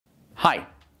Hi,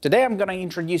 today I'm going to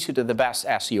introduce you to the best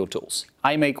SEO tools.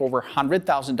 I make over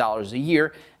 $100,000 a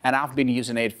year and I've been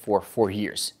using it for 4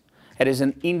 years. It is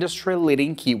an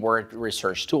industry-leading keyword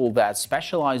research tool that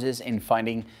specializes in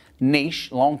finding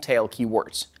niche, long-tail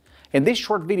keywords. In this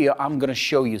short video, I'm going to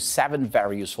show you 7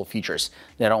 very useful features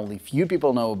that only few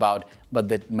people know about, but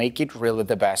that make it really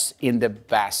the best in the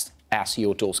best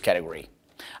SEO tools category.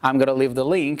 I'm going to leave the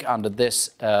link under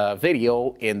this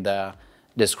video in the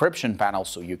description panel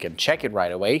so you can check it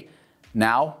right away.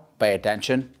 Now, pay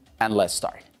attention and let's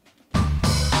start.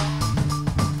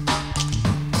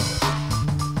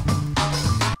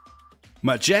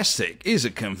 Majestic is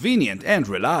a convenient and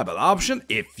reliable option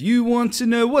if you want to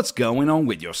know what's going on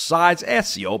with your site's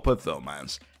SEO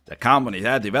performance. The company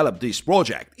that developed this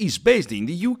project is based in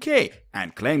the UK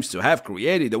and claims to have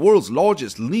created the world's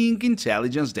largest link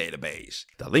intelligence database.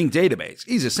 The link database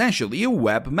is essentially a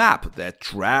web map that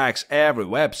tracks every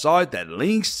website that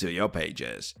links to your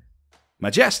pages.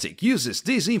 Majestic uses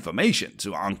this information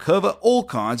to uncover all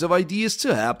kinds of ideas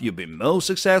to help you be most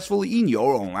successful in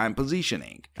your online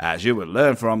positioning. As you will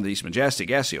learn from this Majestic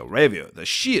SEO review, the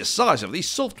sheer size of this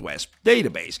software's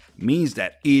database means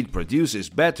that it produces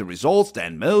better results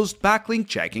than most backlink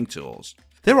checking tools.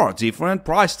 There are different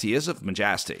price tiers of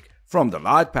Majestic, from the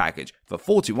Lite package for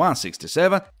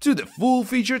 $41.67 to the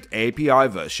full-featured API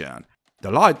version. The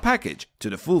Lite package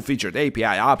to the full-featured API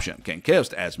option can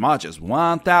cost as much as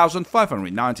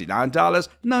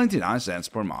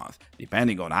 $1,599.99 per month,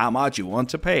 depending on how much you want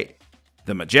to pay.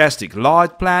 The Majestic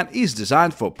Lite plan is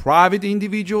designed for private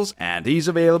individuals and is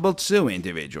available to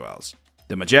individuals.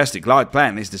 The Majestic Lite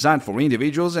plan is designed for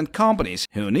individuals and companies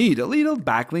who need a little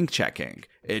backlink checking.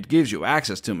 It gives you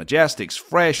access to Majestic's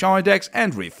fresh index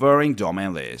and referring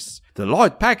domain lists. The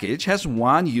Lite package has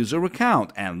 1 user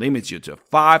account and limits you to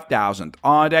 5,000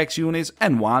 index units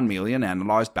and 1 million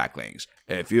analyzed backlinks.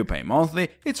 If you pay monthly,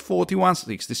 it's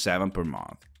 $41.67 per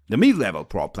month. The mid-level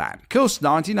Pro plan costs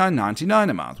 $99.99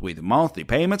 a month with monthly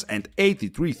payments and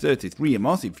 $83.33 a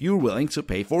month if you're willing to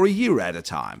pay for a year at a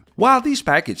time. While this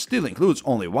package still includes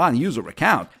only 1 user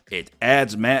account, it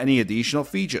adds many additional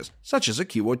features, such as a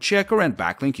keyword checker and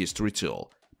backlink history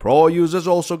tool. Pro users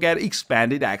also get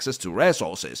expanded access to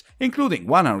resources, including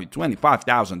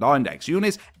 125,000 index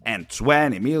units and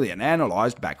 20 million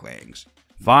analyzed backlinks.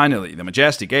 Finally, the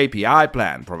Majestic API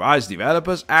plan provides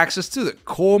developers access to the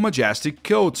core Majestic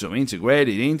code to integrate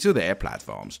it into their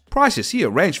platforms. Prices here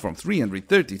range from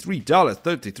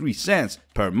 $333.33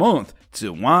 per month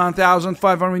to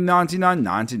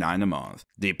 $1,599.99 a month,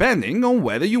 depending on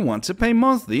whether you want to pay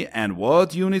monthly and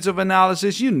what units of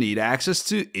analysis you need access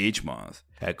to each month.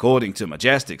 According to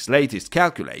Majestic's latest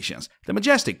calculations, the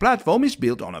Majestic platform is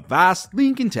built on a vast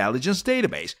link intelligence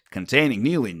database containing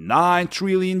nearly 9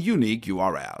 trillion unique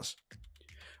URLs.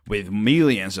 With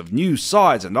millions of new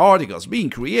sites and articles being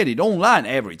created online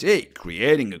every day,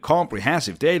 creating a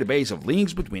comprehensive database of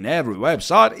links between every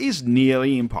website is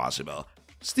nearly impossible.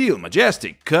 Still,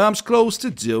 Majestic comes close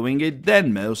to doing it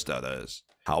than most others.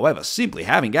 However, simply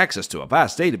having access to a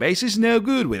vast database is no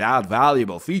good without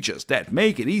valuable features that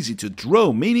make it easy to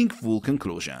draw meaningful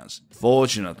conclusions.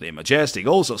 Fortunately, Majestic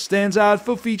also stands out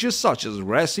for features such as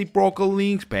reciprocal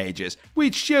linked pages,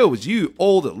 which shows you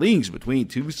all the links between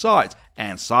 2 sites,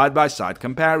 and side-by-side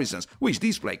comparisons, which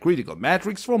display critical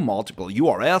metrics for multiple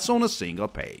URLs on a single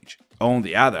page. On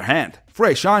the other hand,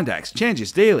 Fresh Index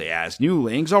changes daily as new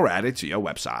links are added to your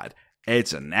website.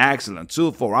 It's an excellent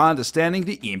tool for understanding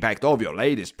the impact of your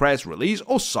latest press release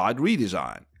or site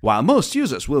redesign. While most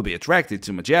users will be attracted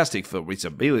to Majestic for its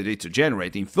ability to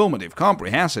generate informative,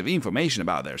 comprehensive information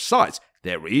about their sites,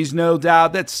 there is no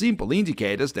doubt that simple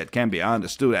indicators that can be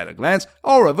understood at a glance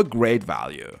are of a great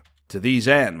value. To this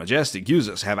end, Majestic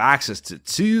users have access to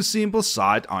 2 simple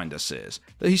site indices,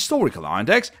 the Historical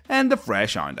Index and the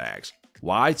Fresh Index.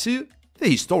 Why 2? The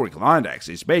Historical Index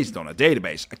is based on a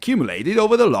database accumulated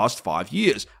over the last 5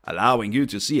 years, allowing you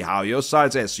to see how your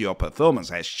site's SEO performance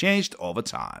has changed over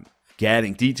time.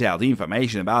 Getting detailed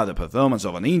information about the performance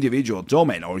of an individual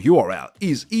domain or URL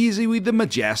is easy with the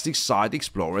Majestic Site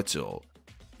Explorer tool.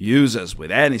 Users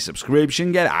with any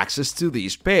subscription get access to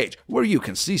this page, where you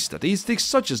can see statistics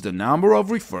such as the number of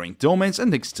referring domains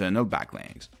and external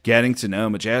backlinks. Getting to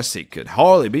know Majestic could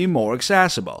hardly be more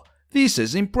accessible. This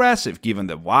is impressive given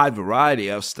the wide variety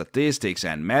of statistics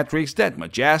and metrics that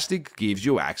Majestic gives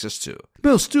you access to.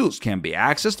 Most tools can be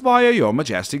accessed via your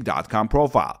Majestic.com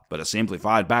profile, but a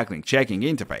simplified backlink checking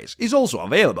interface is also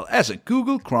available as a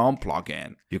Google Chrome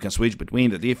plugin. You can switch between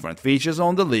the different features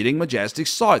on the leading Majestic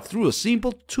site through a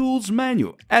simple Tools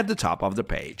menu at the top of the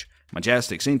page.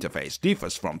 Majestic's interface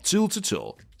differs from tool to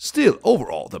tool. Still,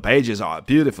 overall, the pages are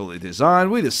beautifully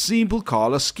designed with a simple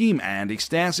color scheme and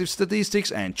extensive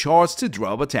statistics and charts to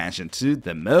draw attention to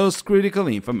the most critical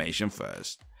information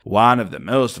first. One of the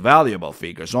most valuable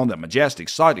features on the Majestic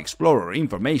Site Explorer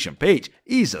information page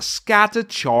is a scattered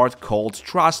chart called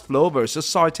Trust Flow versus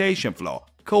Citation Flow,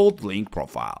 called Link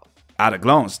Profile. At a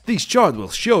glance, this chart will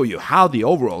show you how the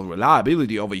overall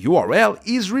reliability of a URL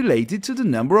is related to the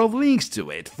number of links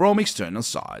to it from external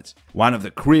sites. One of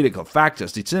the critical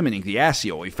factors determining the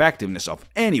SEO effectiveness of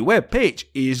any web page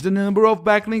is the number of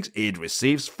backlinks it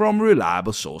receives from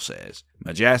reliable sources.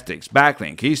 Majestic's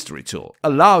Backlink History tool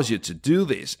allows you to do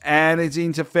this, and its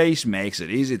interface makes it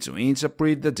easy to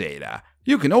interpret the data.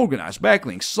 You can organize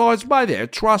backlink sites by their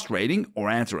trust rating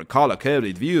or enter a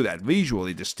color-coded view that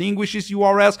visually distinguishes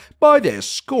URLs by their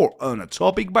score on a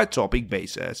topic-by-topic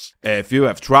basis. If you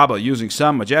have trouble using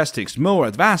some Majestic's more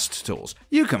advanced tools,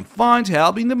 you can find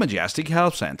help in the Majestic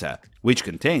Help Center, which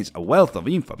contains a wealth of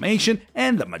information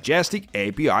and the Majestic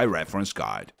API Reference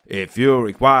Guide. If you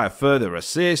require further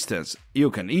assistance,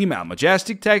 you can email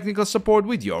Majestic Technical Support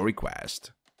with your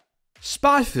request.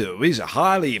 SpyFu is a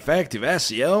highly effective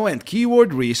SEO and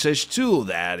keyword research tool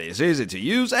that is easy to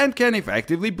use and can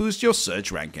effectively boost your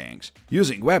search rankings.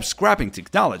 Using web scraping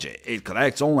technology, it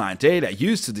collects online data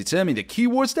used to determine the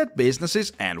keywords that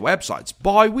businesses and websites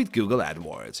buy with Google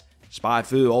AdWords.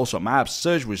 SpyFu also maps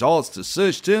search results to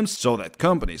search terms so that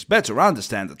companies better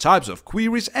understand the types of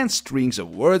queries and strings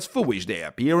of words for which they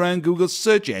appear on Google's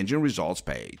search engine results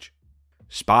page.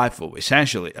 SpyFu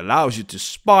essentially allows you to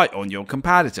spy on your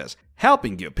competitors,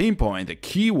 helping you pinpoint the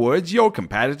keywords your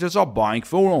competitors are buying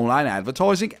for online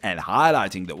advertising and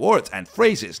highlighting the words and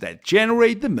phrases that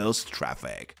generate the most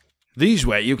traffic. This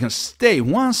way you can stay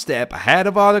one step ahead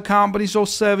of other companies or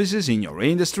services in your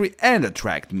industry and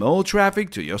attract more traffic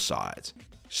to your site.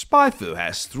 SpyFu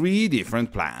has 3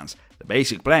 different plans. The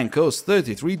basic plan costs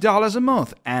 $33 a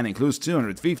month and includes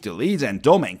 250 leads and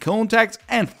domain contacts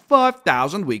and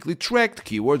 5,000 weekly tracked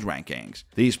keyword rankings.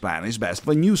 This plan is best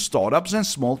for new startups and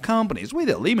small companies with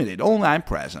a limited online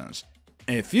presence.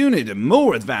 If you need a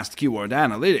more advanced keyword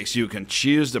analytics, you can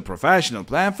choose the professional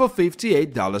plan for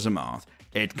 $58 a month.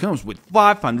 It comes with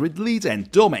 500 leads and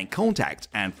domain contacts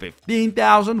and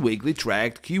 15,000 weekly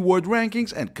tracked keyword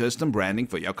rankings and custom branding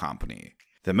for your company.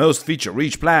 The most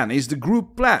feature-rich plan is the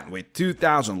group plan with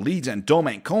 2,000 leads and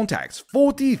domain contacts,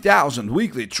 40,000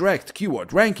 weekly tracked keyword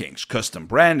rankings, custom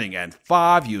branding, and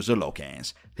 5 user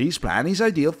logins. This plan is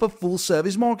ideal for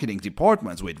full-service marketing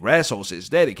departments with resources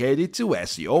dedicated to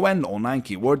SEO and online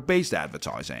keyword-based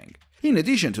advertising. In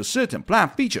addition to certain plan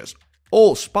features,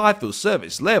 all SpyFu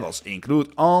service levels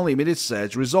include unlimited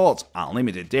search results,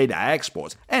 unlimited data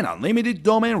exports, and unlimited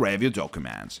domain review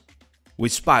documents.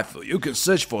 With SpyFu, you can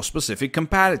search for specific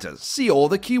competitors, see all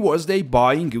the keywords they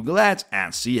buy in Google Ads,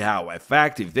 and see how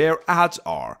effective their ads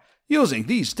are. Using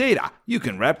these data, you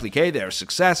can replicate their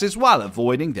successes while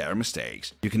avoiding their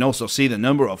mistakes. You can also see the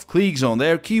number of clicks on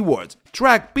their keywords,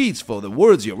 track bids for the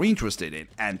words you're interested in,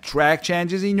 and track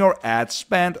changes in your ad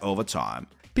spend over time.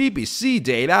 PPC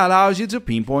data allows you to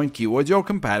pinpoint keywords your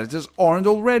competitors aren't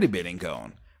already bidding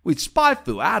on. With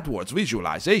SpyFu AdWords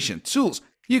visualization tools,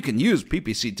 you can use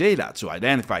PPC data to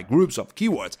identify groups of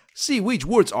keywords, see which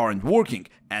words aren't working,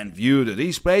 and view the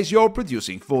displays you're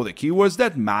producing for the keywords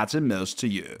that matter most to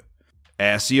you.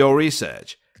 SEO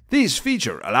Research. This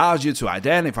feature allows you to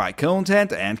identify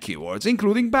content and keywords,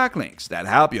 including backlinks, that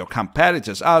help your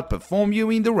competitors outperform you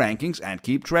in the rankings and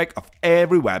keep track of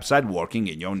every website working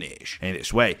in your niche. In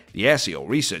this way, the SEO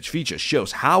Research feature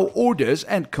shows how orders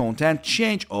and content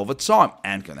change over time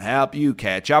and can help you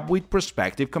catch up with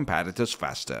prospective competitors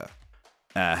faster.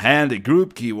 A handy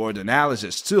group keyword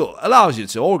analysis tool allows you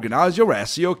to organize your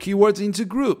SEO keywords into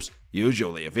groups,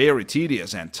 usually a very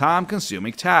tedious and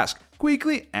time-consuming task,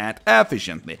 quickly and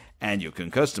efficiently, and you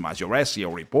can customize your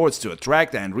SEO reports to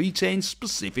attract and retain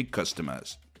specific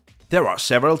customers. There are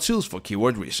several tools for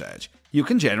keyword research. You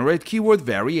can generate keyword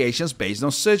variations based on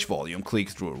search volume,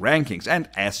 click-through rankings,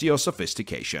 and SEO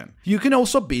sophistication. You can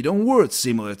also bid on words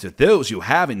similar to those you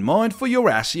have in mind for your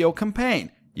SEO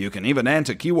campaign. You can even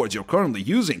enter keywords you're currently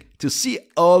using to see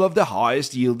all of the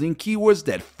highest yielding keywords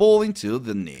that fall into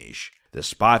the niche. The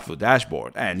SpyFu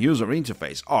dashboard and user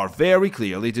interface are very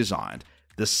clearly designed.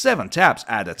 The 7 tabs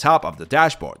at the top of the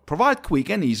dashboard provide quick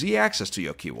and easy access to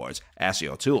your keywords,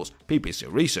 SEO tools, PPC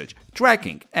research,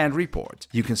 tracking, and reports.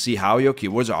 You can see how your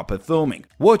keywords are performing,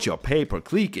 what your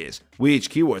pay-per-click is, which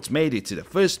keywords made it to the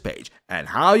first page, and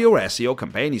how your SEO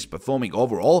campaign is performing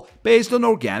overall based on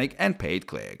organic and paid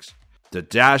clicks. The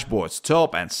dashboard's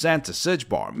top and center search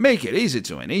bar make it easy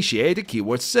to initiate a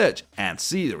keyword search and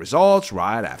see the results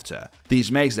right after.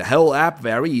 This makes the whole app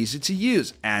very easy to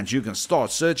use, and you can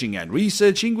start searching and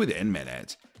researching within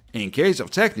minutes. In case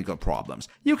of technical problems,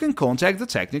 you can contact the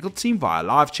technical team via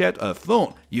live chat or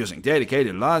phone using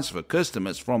dedicated lines for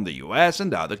customers from the US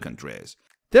and other countries.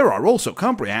 There are also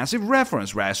comprehensive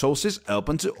reference resources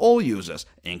open to all users,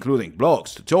 including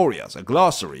blogs, tutorials, a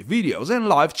glossary, videos, and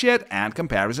live chat and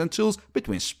comparison tools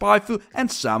between SpyFu and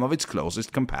some of its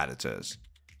closest competitors.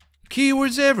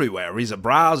 Keywords Everywhere is a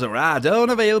browser add-on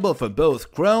available for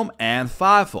both Chrome and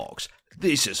Firefox.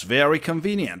 This is very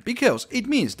convenient because it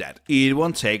means that it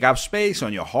won't take up space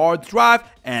on your hard drive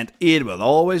and it will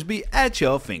always be at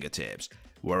your fingertips.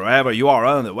 Wherever you are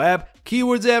on the web,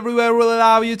 Keywords Everywhere will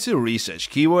allow you to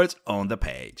research keywords on the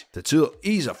page. The tool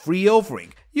is a free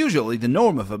offering, usually the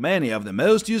norm for many of the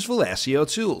most useful SEO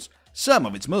tools. Some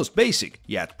of its most basic,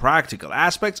 yet practical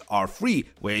aspects are free,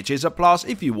 which is a plus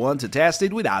if you want to test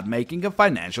it without making a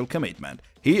financial commitment.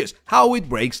 Here's how it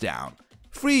breaks down.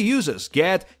 Free users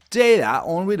get data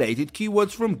on related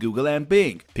keywords from Google and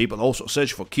Bing. People also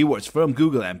search for keywords from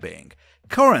Google and Bing.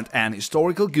 Current and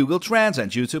historical Google Trends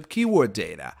and YouTube keyword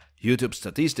data, YouTube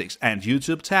statistics and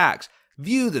YouTube tags.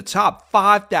 View the top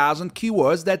 5,000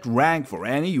 keywords that rank for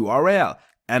any URL.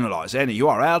 Analyze any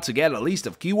URL to get a list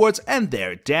of keywords and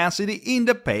their density in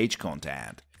the page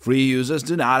content. Free users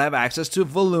do not have access to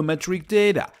volumetric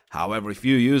data. However, if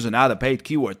you use another paid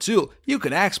keyword tool, you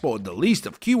can export the list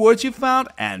of keywords you found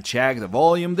and check the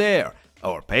volume there,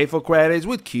 or pay for credits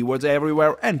with Keywords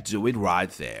Everywhere and do it right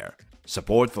there.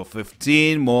 Support for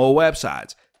 15 more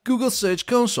websites: Google Search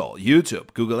Console,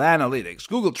 YouTube, Google Analytics,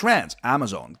 Google Trends,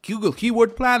 Amazon, Google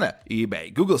Keyword Planner,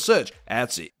 eBay, Google Search,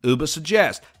 Etsy,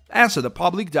 Ubersuggest,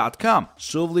 AnswerThePublic.com,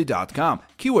 Suvli.com,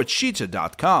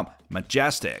 KeywordSheeter.com,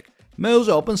 Majestic, Moz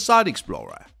Open Site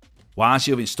Explorer. Once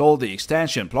you've installed the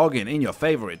extension plugin in your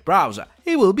favorite browser,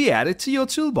 it will be added to your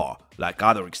toolbar. Like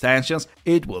other extensions,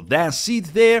 it will then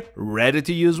sit there ready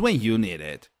to use when you need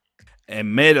it.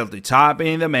 Immediately type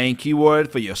in the main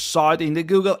keyword for your site into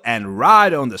Google, and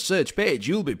right on the search page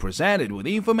you'll be presented with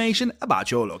information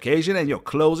about your location and your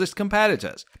closest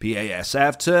competitors.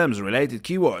 PASF terms, related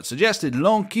keywords, suggested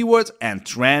long keywords, and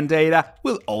trend data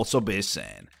will also be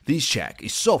seen. This check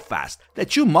is so fast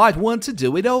that you might want to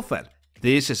do it often.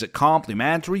 This is a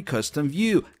complimentary custom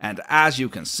view, and as you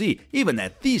can see, even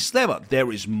at this level,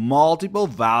 there is multiple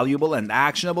valuable and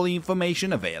actionable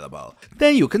information available.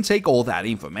 Then you can take all that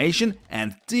information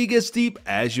and dig as deep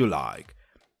as you like.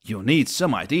 You need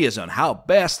some ideas on how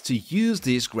best to use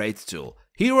this great tool.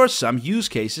 Here are some use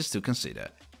cases to consider.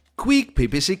 Quick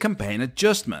PPC campaign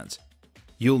adjustments.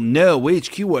 You'll know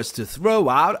which keywords to throw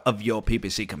out of your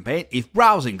PPC campaign if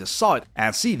browsing the site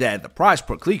and see that the price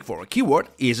per click for a keyword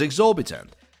is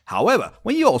exorbitant. However,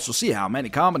 when you also see how many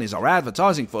companies are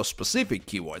advertising for specific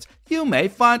keywords, you may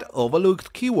find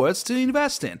overlooked keywords to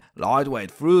invest in,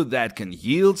 lightweight fruit that can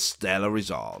yield stellar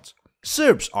results.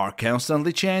 SERPs are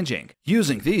constantly changing.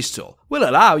 Using this tool will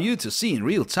allow you to see in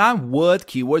real time what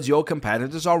keywords your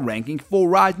competitors are ranking for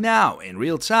right now in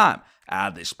real time.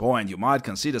 At this point, you might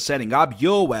consider setting up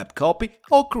your web copy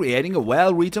or creating a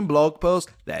well-written blog post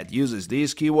that uses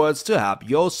these keywords to help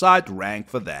your site rank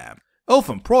for them.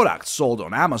 Often products sold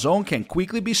on Amazon can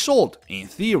quickly be sold, in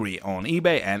theory, on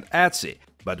eBay and Etsy.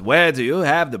 But where do you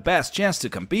have the best chance to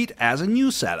compete as a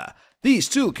new seller? This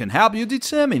tool can help you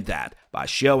determine that by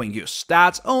showing you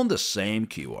stats on the same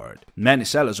keyword. Many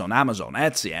sellers on Amazon,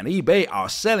 Etsy, and eBay are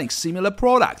selling similar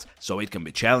products, so it can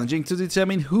be challenging to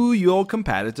determine who your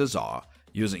competitors are.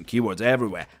 Using Keywords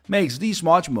Everywhere makes this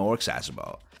much more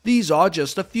accessible. These are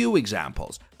just a few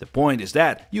examples. The point is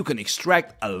that you can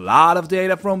extract a lot of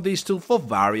data from this tool for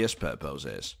various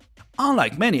purposes.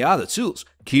 Unlike many other tools,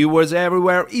 Keywords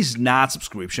Everywhere is not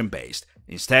subscription-based.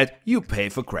 Instead, you pay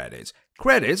for credits.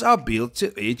 Credits are billed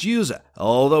to each user,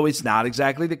 although it's not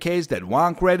exactly the case that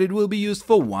one credit will be used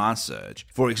for one search.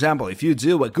 For example, if you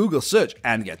do a Google search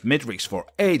and get metrics for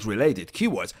 8 related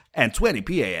keywords and 20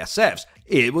 PASFs,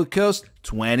 it will cost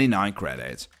 29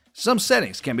 credits. Some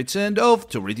settings can be turned off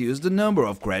to reduce the number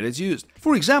of credits used.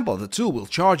 For example, the tool will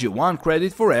charge you 1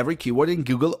 credit for every keyword in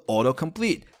Google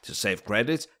Autocomplete. To save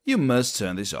credits, you must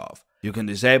turn this off. You can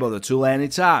disable the tool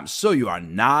anytime, so you are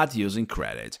not using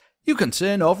credits. You can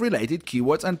turn off related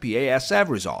keywords and PASF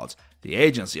results. The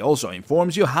agency also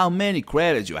informs you how many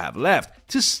credits you have left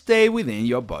to stay within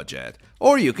your budget.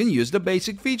 Or you can use the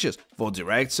basic features for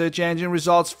direct search engine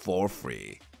results for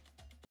free.